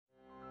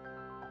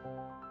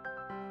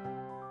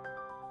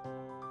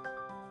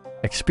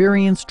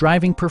Experience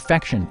driving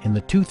perfection in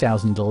the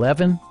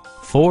 2011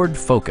 Ford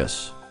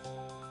Focus.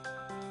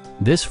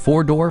 This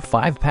four-door,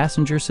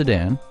 five-passenger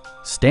sedan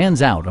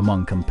stands out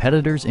among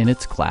competitors in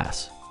its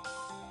class.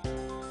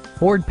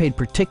 Ford paid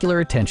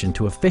particular attention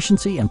to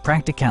efficiency and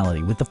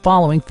practicality with the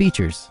following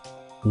features: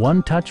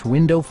 one-touch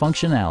window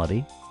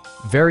functionality,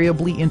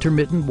 variably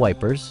intermittent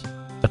wipers,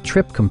 a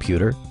trip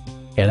computer,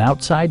 an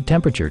outside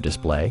temperature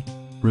display,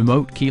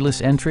 remote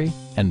keyless entry,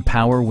 and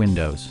power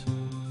windows.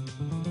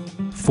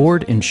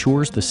 Ford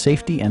ensures the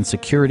safety and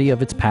security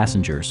of its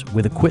passengers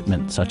with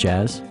equipment such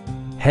as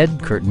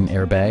head curtain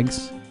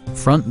airbags,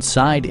 front and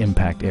side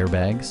impact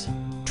airbags,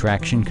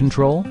 traction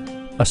control,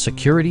 a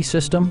security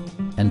system,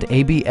 and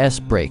ABS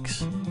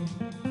brakes.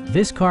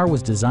 This car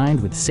was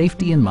designed with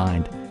safety in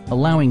mind,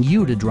 allowing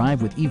you to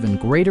drive with even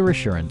greater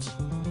assurance.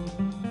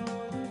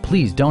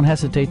 Please don't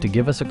hesitate to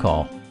give us a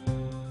call.